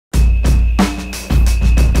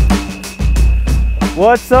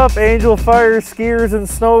What's up, Angel Fire skiers and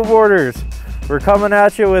snowboarders? We're coming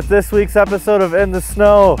at you with this week's episode of In the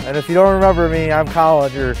Snow. And if you don't remember me, I'm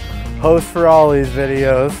Colin, your host for all these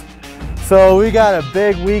videos. So we got a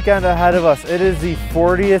big weekend ahead of us. It is the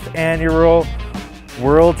 40th annual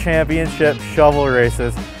World Championship shovel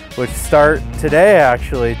races, which start today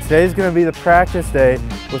actually. Today's gonna be the practice day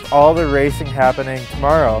with all the racing happening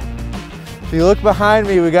tomorrow. If you look behind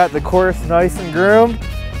me, we got the course nice and groomed.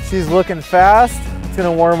 She's looking fast. It's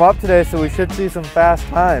gonna warm up today, so we should see some fast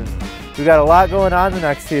times. We got a lot going on the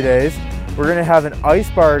next few days. We're gonna have an ice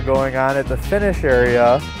bar going on at the finish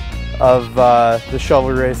area of the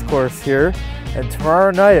shovel race course here. And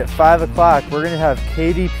tomorrow night at 5 o'clock, we're gonna have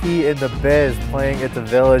KDP in the Biz playing at the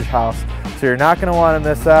Village House. So you're not gonna wanna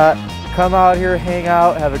miss that. Come out here, hang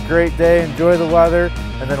out, have a great day, enjoy the weather,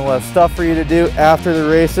 and then we'll have stuff for you to do after the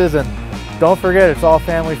races. And don't forget, it's all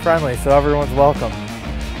family friendly, so everyone's welcome.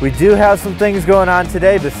 We do have some things going on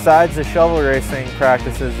today besides the shovel racing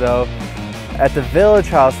practices though. At the Village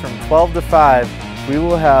House from 12 to 5, we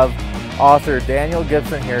will have author Daniel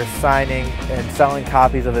Gibson here signing and selling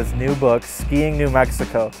copies of his new book, Skiing New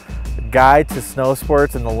Mexico, a guide to snow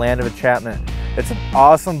sports in the land of enchantment. It's an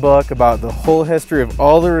awesome book about the whole history of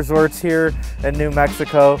all the resorts here in New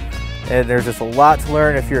Mexico. And there's just a lot to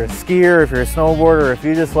learn. If you're a skier, if you're a snowboarder, or if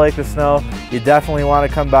you just like the snow, you definitely want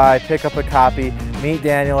to come by, pick up a copy, meet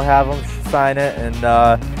Daniel, have him sign it, and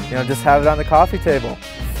just have it on the coffee table.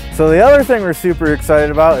 So the other thing we're super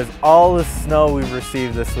excited about is all the snow we've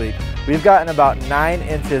received this week. We've gotten about 9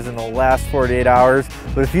 inches in the last 48 hours,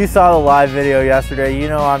 but if you saw the live video yesterday, you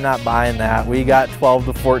know I'm not buying that. We got 12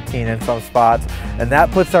 to 14 in some spots, and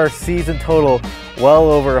that puts our season total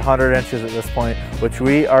well over 100 inches at this point, which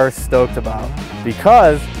we are stoked about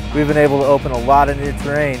because we've been able to open a lot of new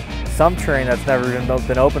terrain, some terrain that's never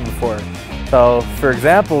been opened before. So for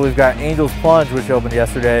example, we've got Angel's Plunge, which opened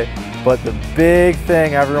yesterday, but the big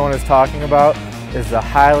thing everyone is talking about is the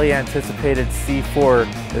highly anticipated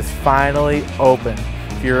C4 is finally open.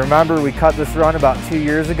 If you remember, we cut this run about 2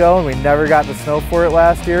 years ago and we never got the snow for it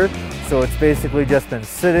last year, so it's basically just been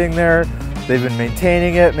sitting there. They've been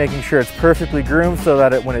maintaining it, making sure it's perfectly groomed so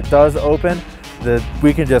that when it does open,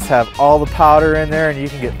 we can just have all the powder in there and you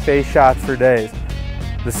can get face shots for days.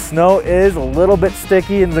 The snow is a little bit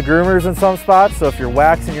sticky in the groomers in some spots, so if you're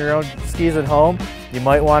waxing your own skis at home, you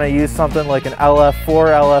might want to use something like an LF4,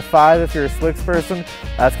 LF5 if you're a slicks person.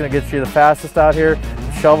 That's going to get you the fastest out here.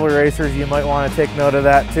 Shovel racers, you might want to take note of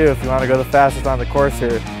that too if you want to go the fastest on the course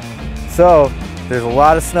here. So there's a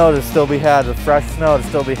lot of snow to still be had, the fresh snow to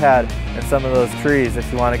still be had in some of those trees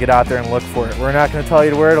if you want to get out there and look for it. We're not going to tell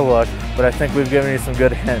you where to look, but I think we've given you some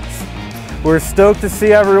good hints. We're stoked to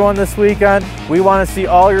see everyone this weekend. We want to see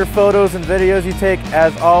all your photos and videos you take.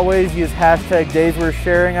 As always, use hashtag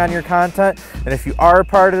DaysWorthSharing on your content. And if you are a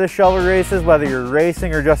part of the shovel races, whether you're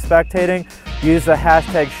racing or just spectating, use the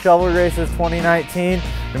hashtag ShovelRaces2019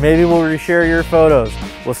 and maybe we'll reshare your photos.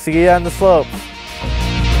 We'll see you on the slopes.